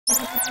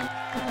you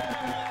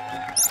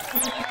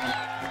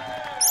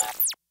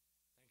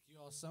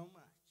all so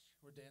much.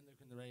 We're Dan,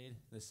 Luke, and the Raid.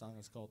 This song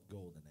is called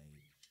Golden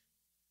Age.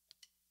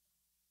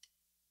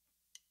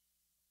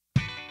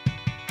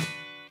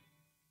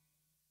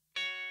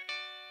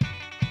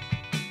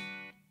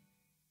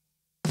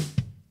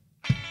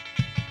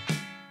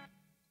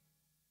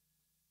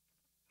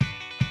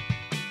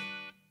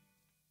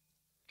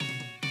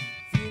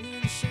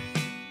 Feeling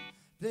ashamed,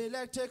 played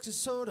like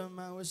Texas Hold'em.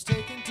 I was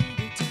taken to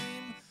be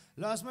tame,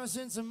 lost my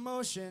sense of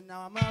motion.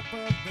 Now I'm up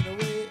and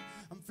away.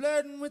 I'm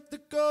flirting with the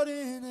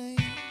golden age.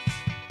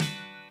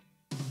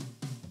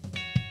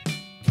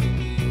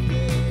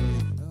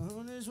 The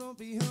hunters won't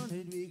be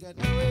hunted, we got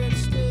nowhere to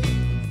stay.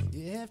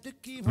 You have to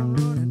keep on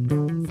running,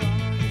 don't fall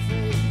on your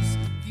face.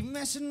 Keep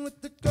messing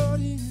with the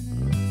golden age.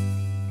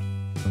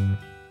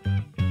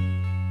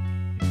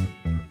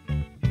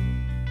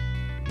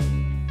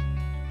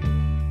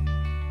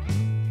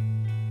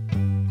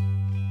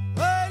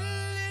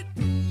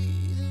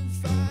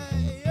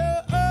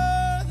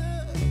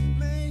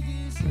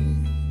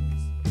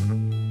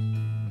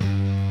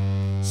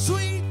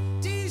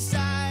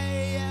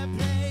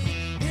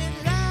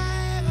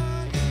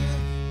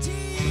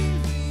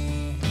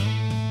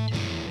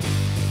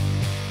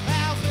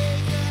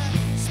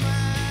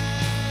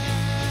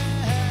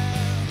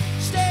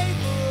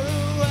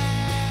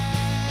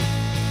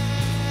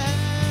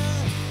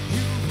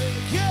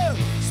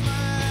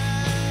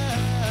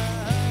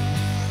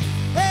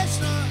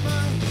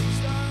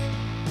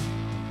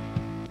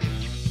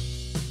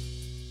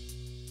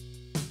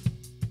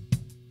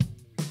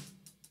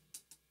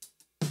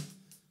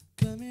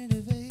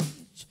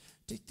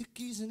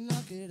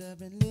 I've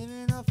been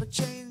living off a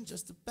chain,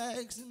 just the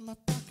bags in my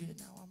pocket.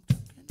 Now I'm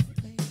drunk and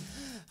play.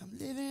 I'm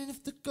living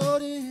off the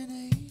golden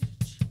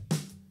age.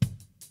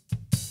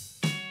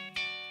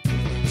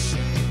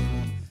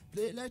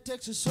 Played like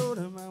Texas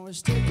Hold'em, I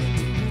was taken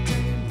to be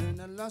tamed,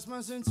 and I lost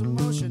my sense of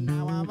motion.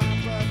 Now I'm up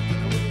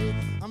and away.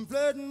 I'm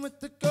flirting with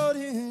the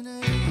golden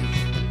age.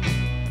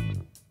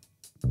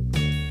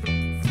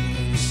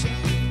 Feeling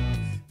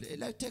ashamed. Played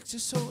like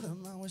Texas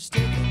Hold'em, I was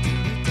taken to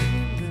be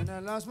tamed, and I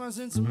lost my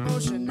sense of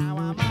motion. Now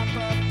I'm up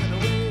and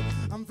away.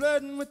 I'm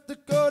flirting with the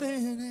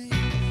golden age.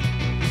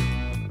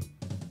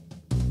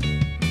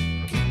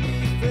 Keep me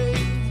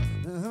afraid,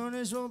 the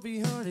hunters won't be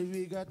hunted,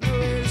 we got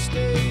nowhere to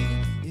stay.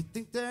 You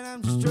think that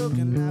I'm just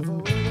joking, laugh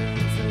away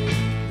and fade,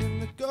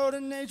 and the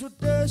golden age will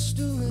dust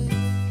away.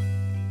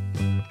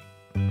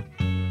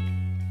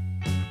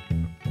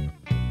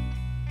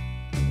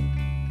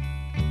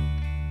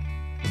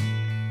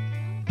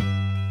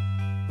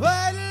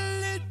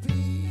 What'll it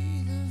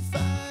be, the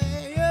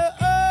fire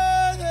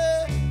or the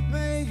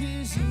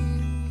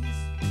magazines?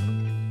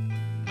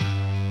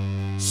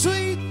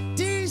 Sweet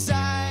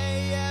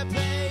desire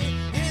playing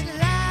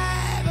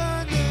live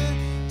on the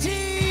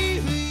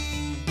TV.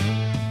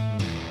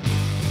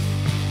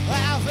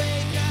 I'll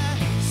fake a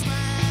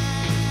smile,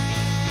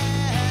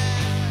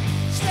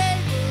 stay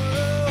for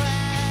a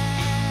while.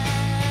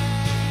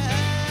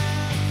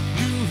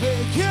 You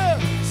fake your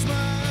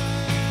smile.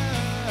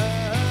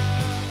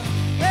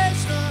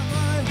 It's not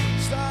my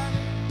style.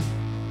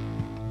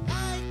 I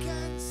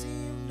can't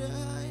seem to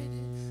hide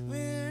it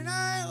when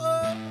I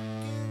walk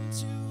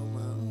into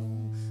my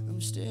home.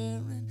 I'm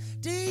staring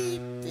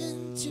deep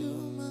into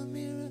my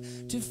mirror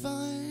to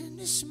find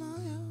a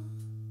smile.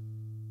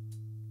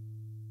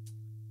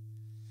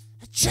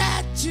 I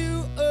tried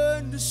to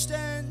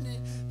understand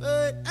it,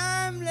 but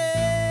I'm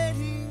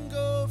letting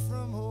go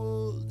from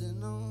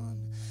holding on.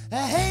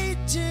 I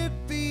hate to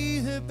be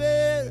the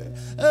bearer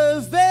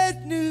of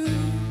bad news.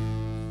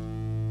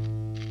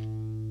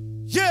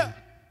 Yeah!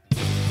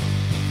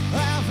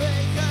 I'll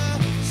fake a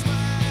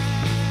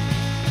smile,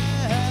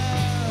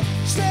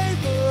 stay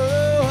for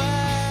a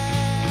while.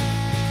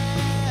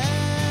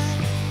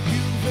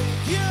 You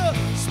fake your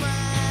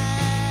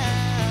smile,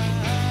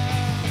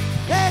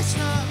 that's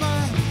not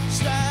my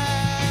style.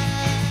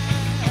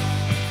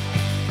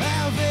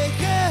 I'll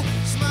fake a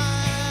smile,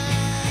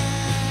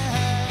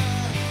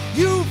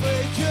 you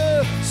fake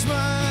your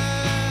smile.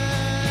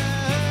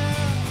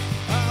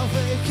 I'll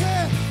fake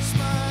a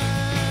smile,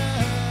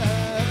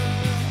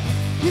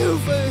 you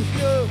fake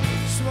your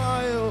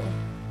smile.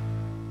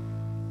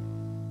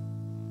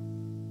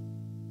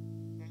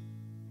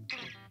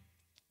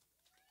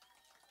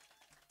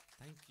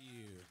 Thank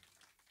you.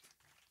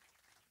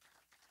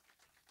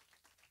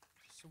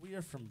 So we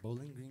are from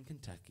Bowling Green,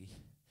 Kentucky,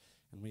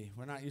 and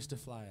we're not used to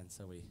flying,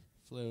 so we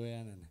flew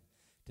in and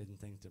didn't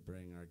think to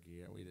bring our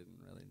gear.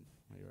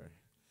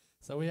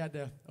 So we had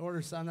to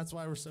order some. That's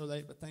why we're so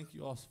late, but thank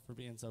you all for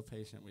being so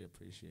patient. We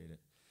appreciate it.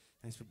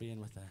 Thanks for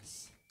being with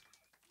us.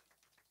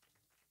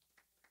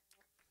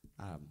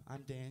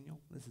 I'm Daniel.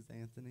 This is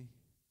Anthony.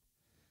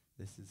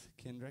 This is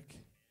Kendrick.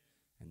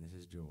 And this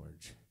is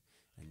George.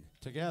 And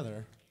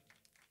together,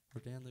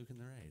 we're Dan, Luke, and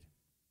the Raid,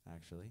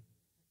 actually.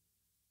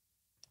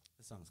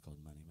 This song's called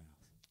Money Mouth.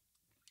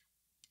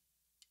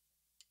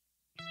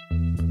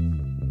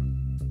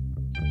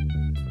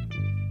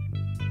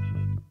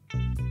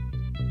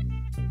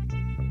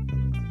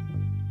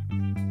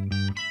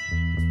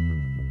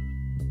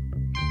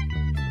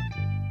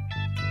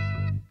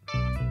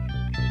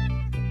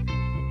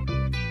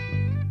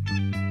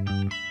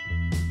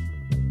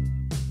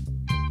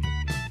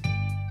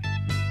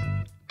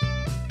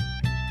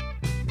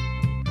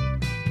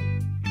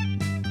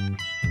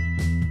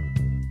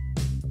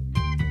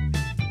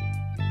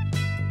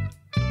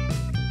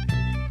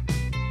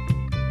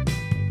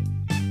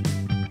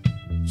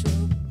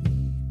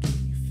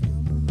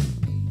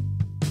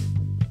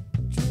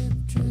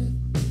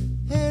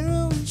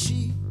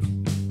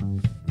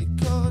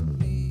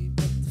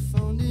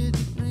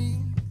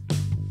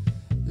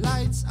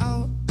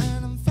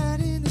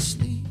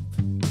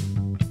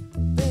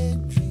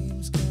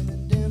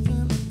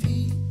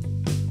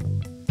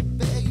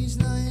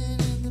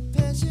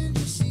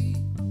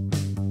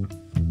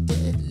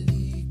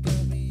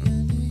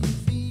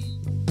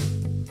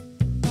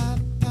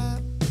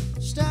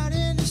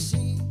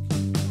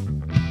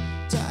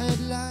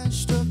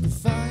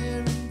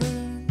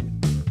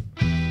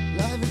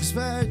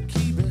 expired,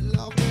 keep it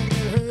locked in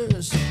your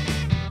hearse.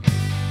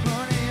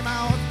 Money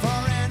mouth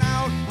pouring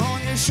out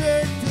on your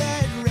shirt,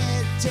 plaid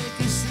red. Take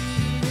a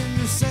seat in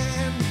the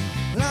sand,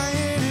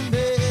 lying in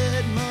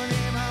bed.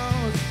 Money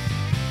mouth,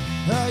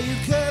 are you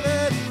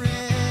covered in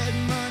red?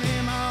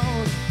 Money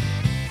mouth,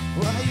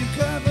 are you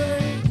covered?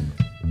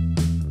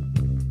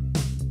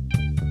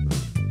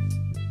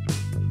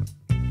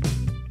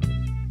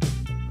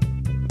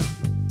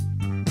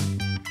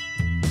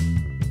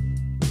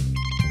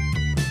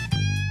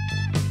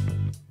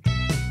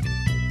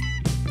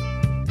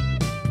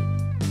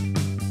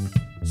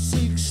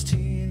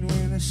 16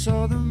 when I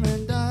saw the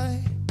man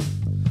die,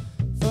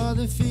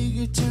 father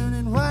figure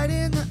turning white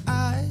in the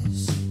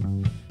eyes.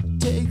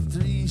 Take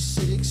 3,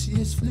 6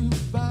 years flew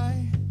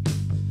by.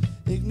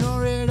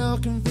 Ignore it or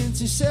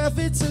convince yourself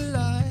it's a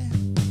lie.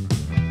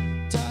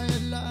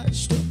 Tired light,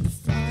 stop the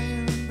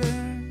fire and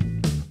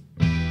burn.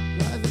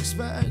 Life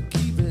expired,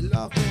 keep it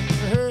locked in the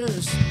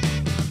hearse.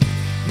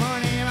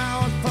 Money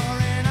mouth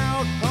pouring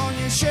out on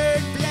your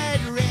shirt,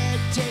 blood red.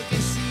 Take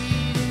a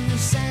seat in the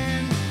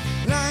sand,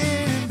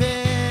 lying in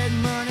bed.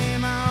 Money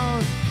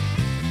mouth,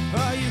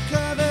 are you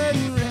covered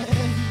in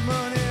red?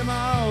 Money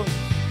mouth,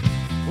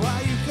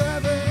 why you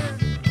covered?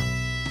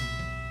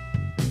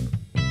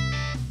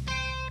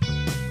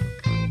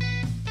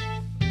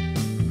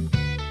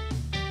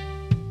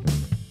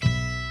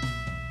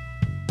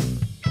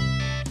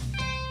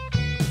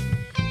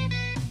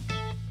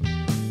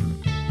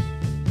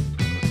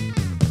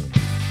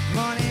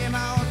 Money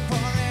mouth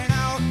pouring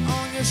out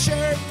on your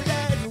shirt,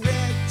 blood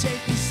red.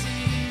 Take a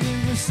seat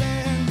in the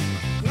sand,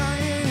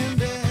 lying in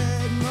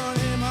bed.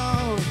 Money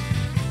mouth,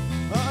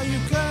 are you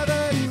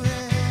covered in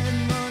red?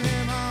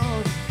 Money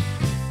mouth,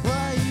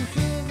 why you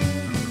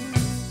covered?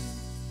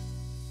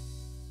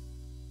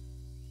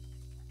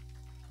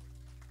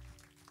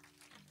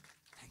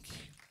 Thank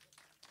you.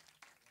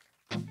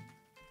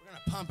 We're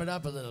gonna pump it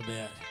up a little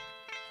bit.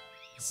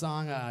 The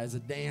song is a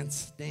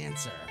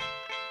dancer.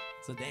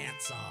 It's a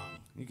dance song.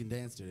 You can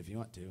dance to it if you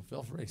want to.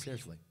 Feel free,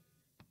 seriously.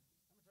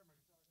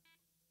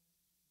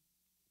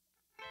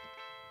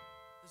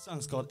 This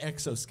song's called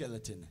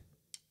Exoskeleton.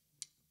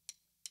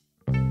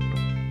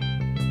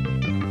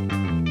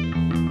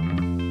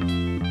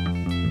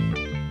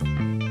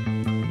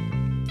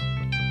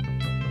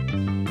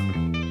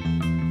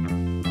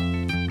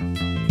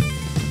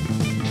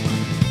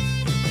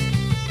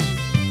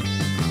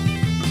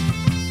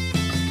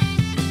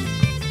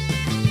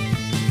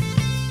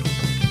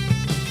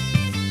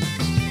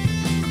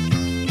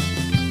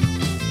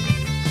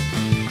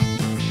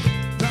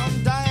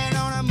 I'm dying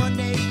on a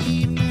Monday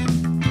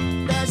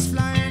evening. That's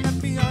flying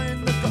up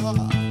behind the car.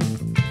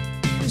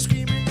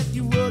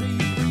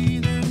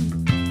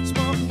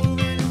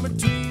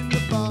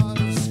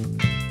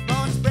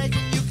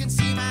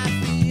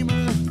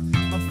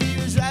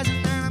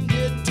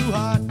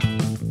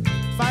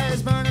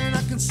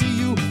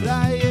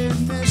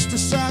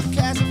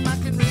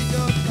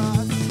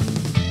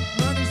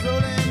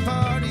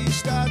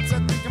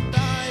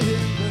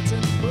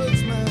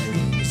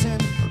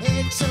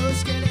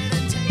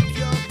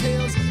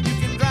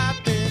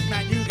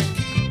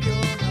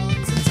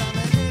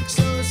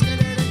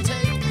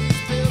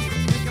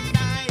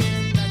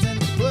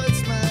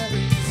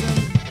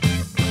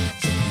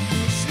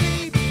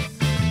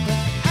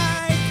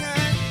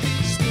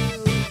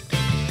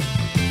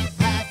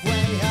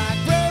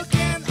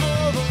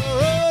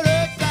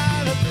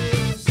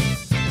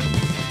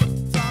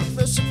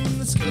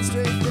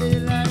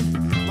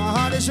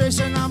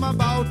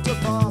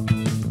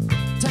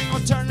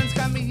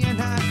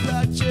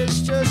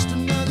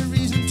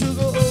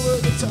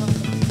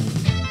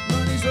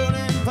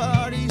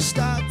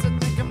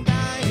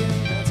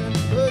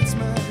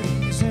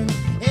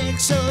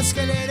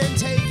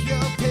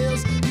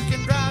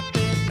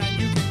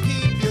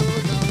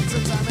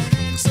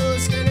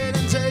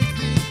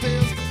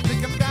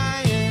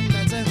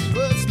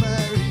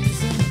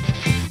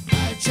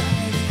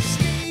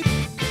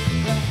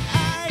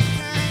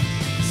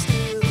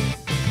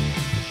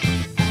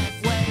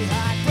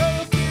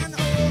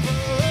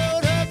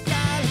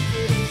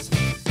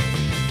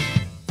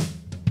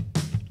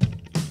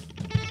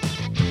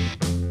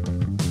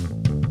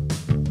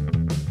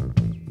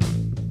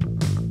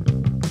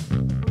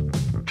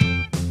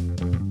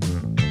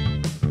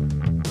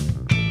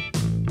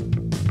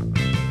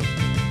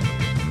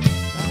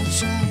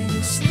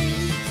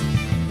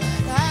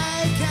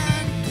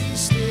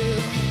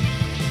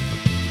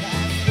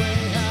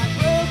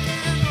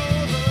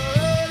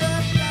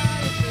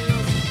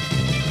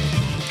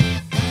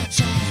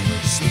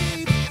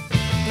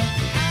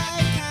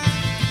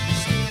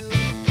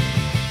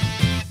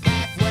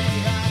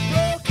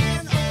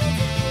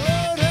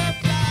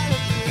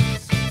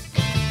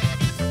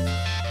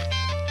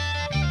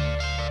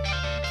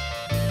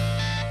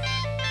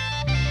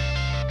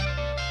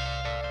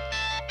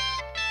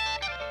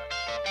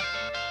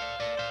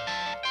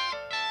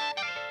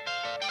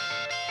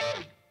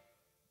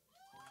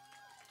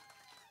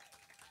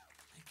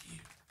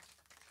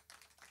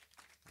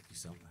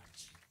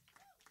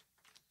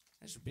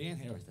 Thanks for being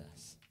here with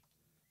us.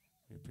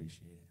 We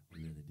appreciate it.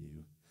 We really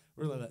do.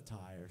 We're a little bit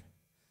tired,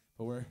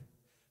 but we're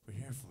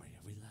here for you.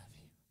 We love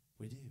you.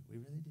 We do. We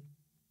really do.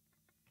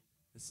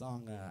 This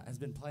song has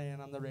been playing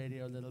on the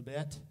radio a little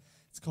bit.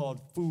 It's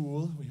called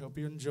Fool. We hope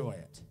you enjoy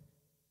it.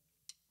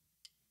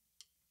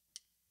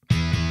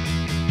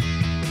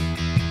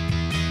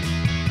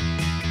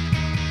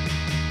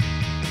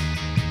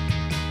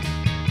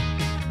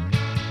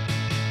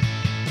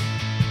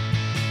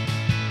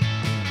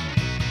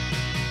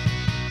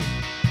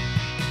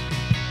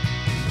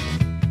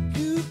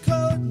 You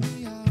called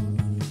me out,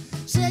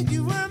 said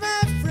you were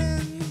my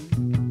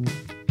friend.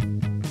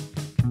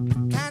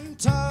 Can't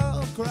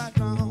talk right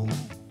now,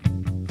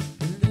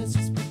 let's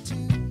just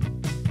pretend.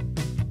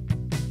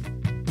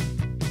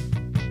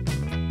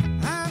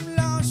 I'm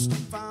lost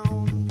and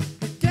found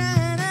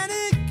again and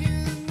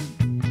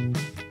again.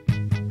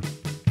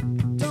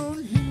 Don't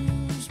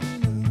lose me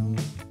now,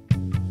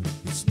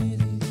 it's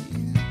nearly the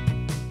end.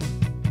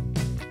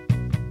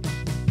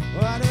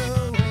 Wide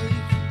awake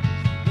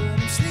when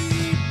I'm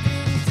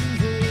sleeping through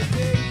the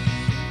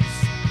days.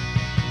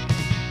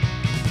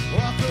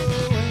 Walk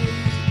away,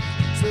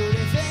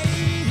 slowly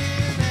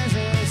fading as I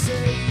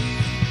say,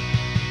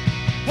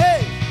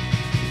 hey,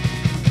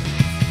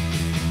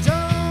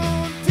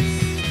 don't be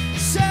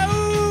so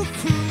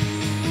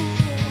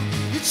cruel.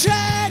 You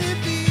try to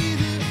be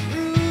the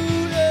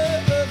ruler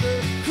of the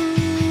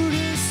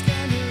cruelest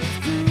kind of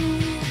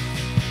cruel.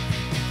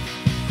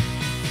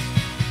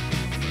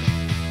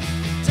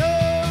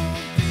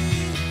 Don't be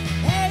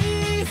a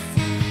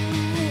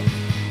fool.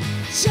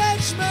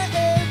 Judge my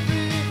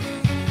every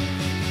move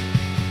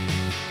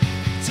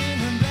till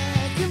I'm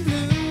black and blue.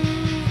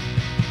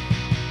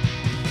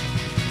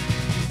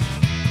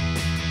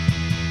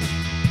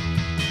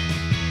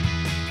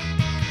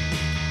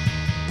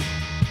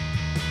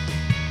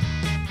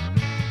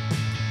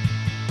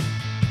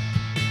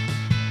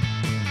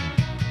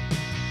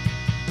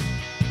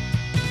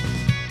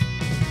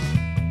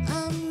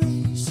 I'm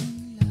raising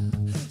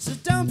love, so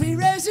don't be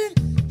raising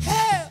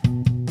hell.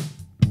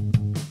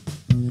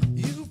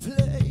 You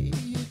play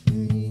your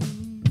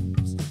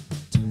games,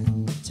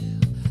 time will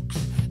tell.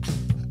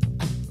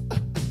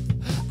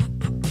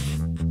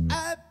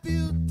 I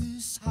built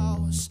this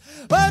house,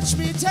 watch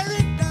me tear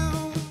it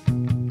down.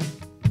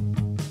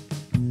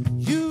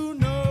 You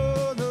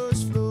know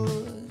those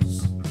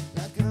floors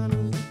like I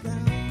know the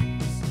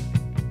grounds.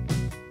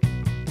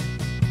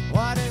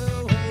 Wide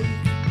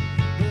awake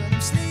when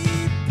I'm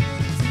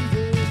sleeping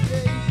through the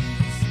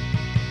days.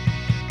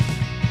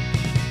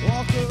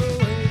 Walk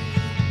away,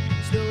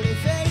 slowly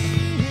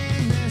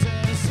fading as I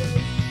say,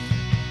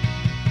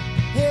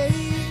 hey,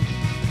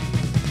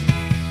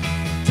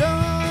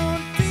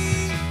 don't be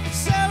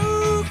so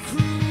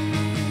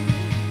cruel.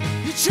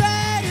 You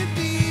try to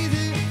be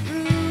the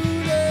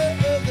ruler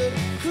of the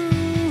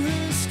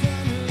cruelest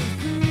kind of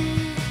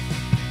cruel.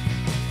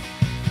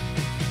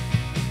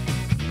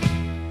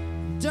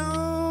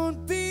 Don't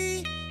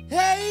be a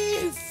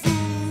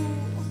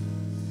fool.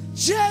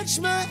 Judge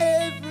my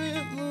every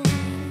move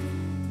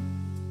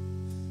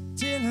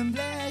till I'm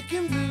black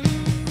and blue.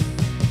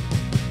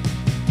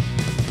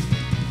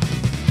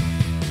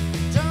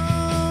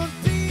 Don't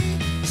be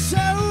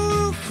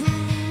so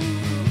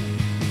cruel.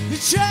 You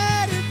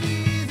try to be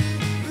the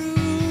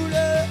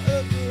ruler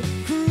of the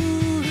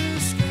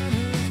cruelest kind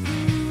of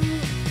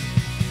cruel.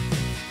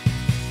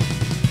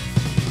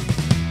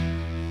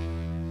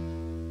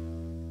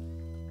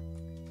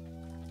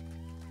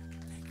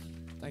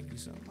 Thank you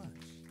so much.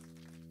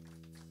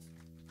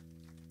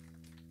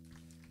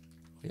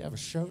 We have a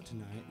show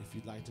tonight if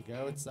you'd like to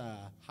go. It's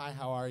a Hi,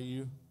 How Are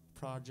You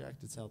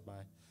project. It's held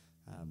by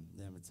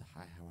them. It's a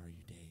Hi, How Are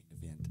You Day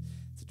event.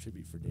 It's a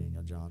tribute for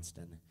Daniel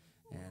Johnston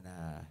and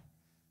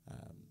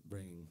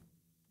bringing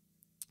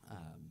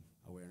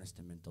awareness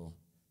to mental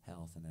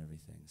health and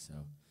everything.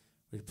 So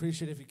we'd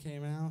appreciate if you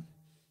came out.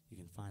 You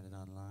can find it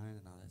online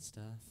and all that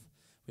stuff.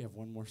 We have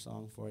one more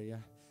song for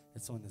you.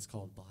 It's one that's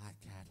called Black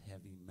Cat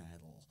Heavy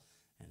Metal.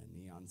 And a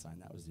neon sign,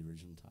 that was the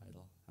original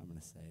title. I'm going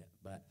to say it.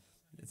 But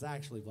it's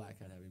actually Black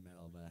Cat Heavy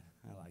Metal, but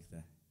I like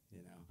the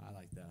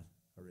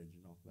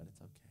original, but it's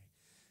okay.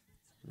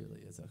 It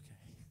really is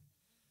okay.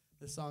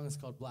 This song is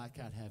called Black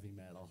Cat Heavy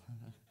Metal.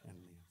 And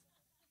neon.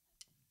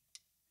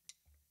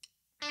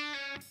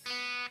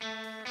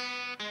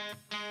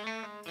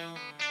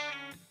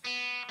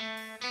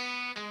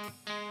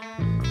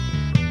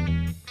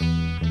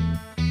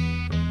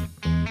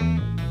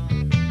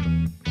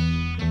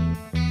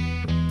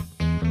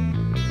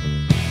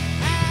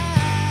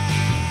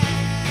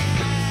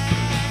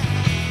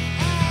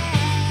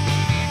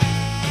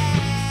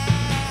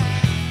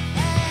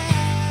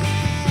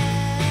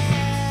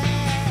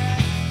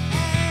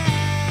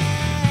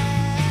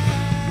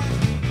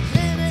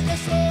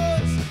 Limitless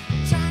force,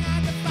 try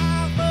not to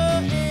fall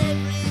for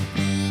everything.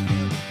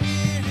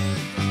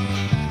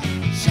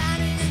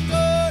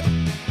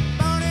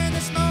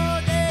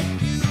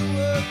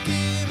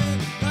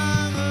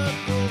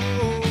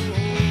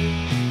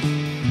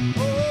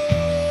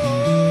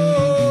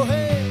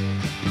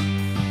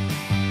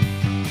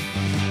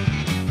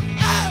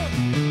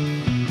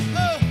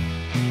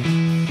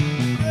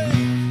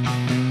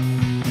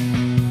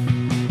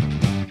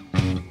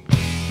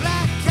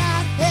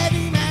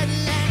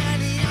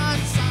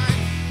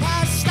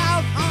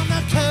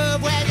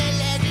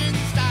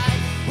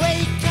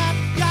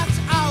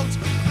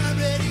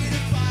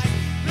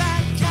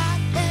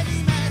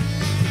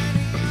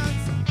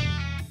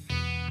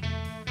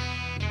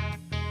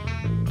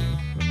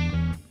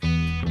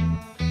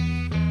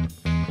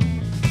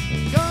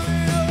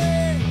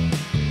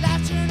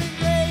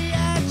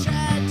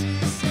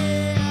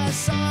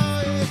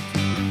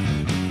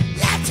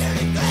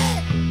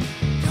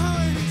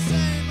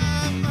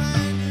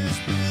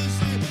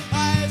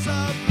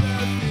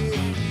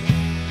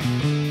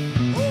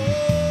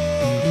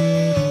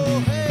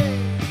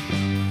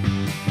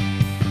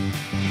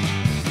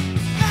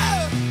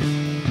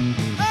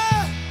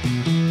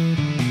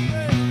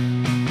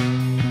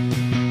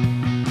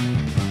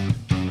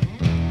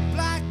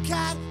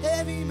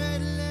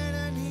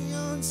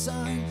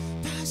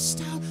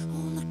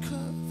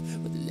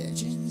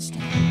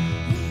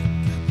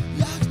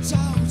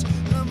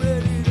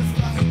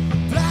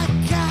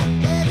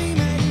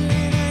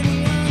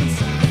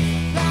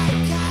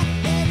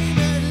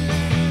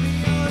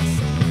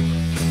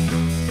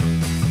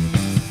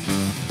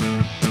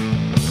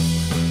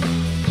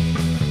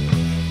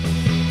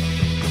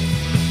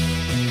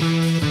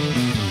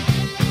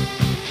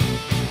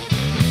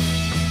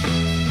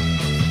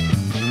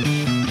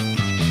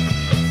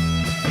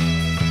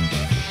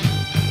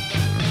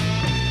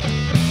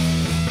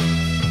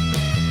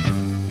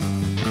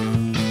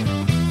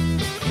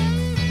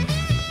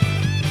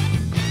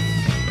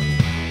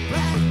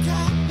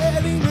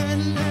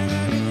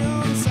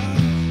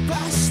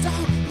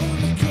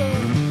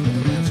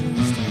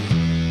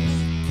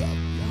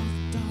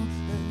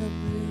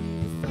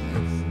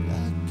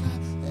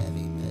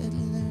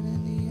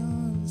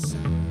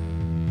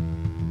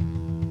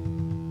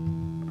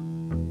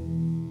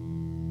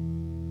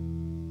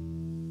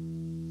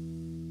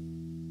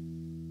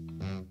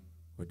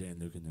 Dan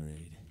Luke and the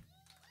Raid.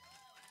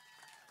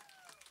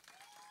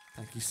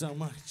 Thank you so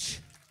much.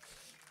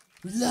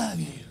 We love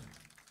you.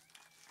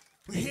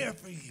 We're here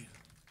for you.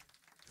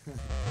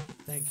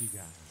 Thank you,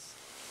 guys.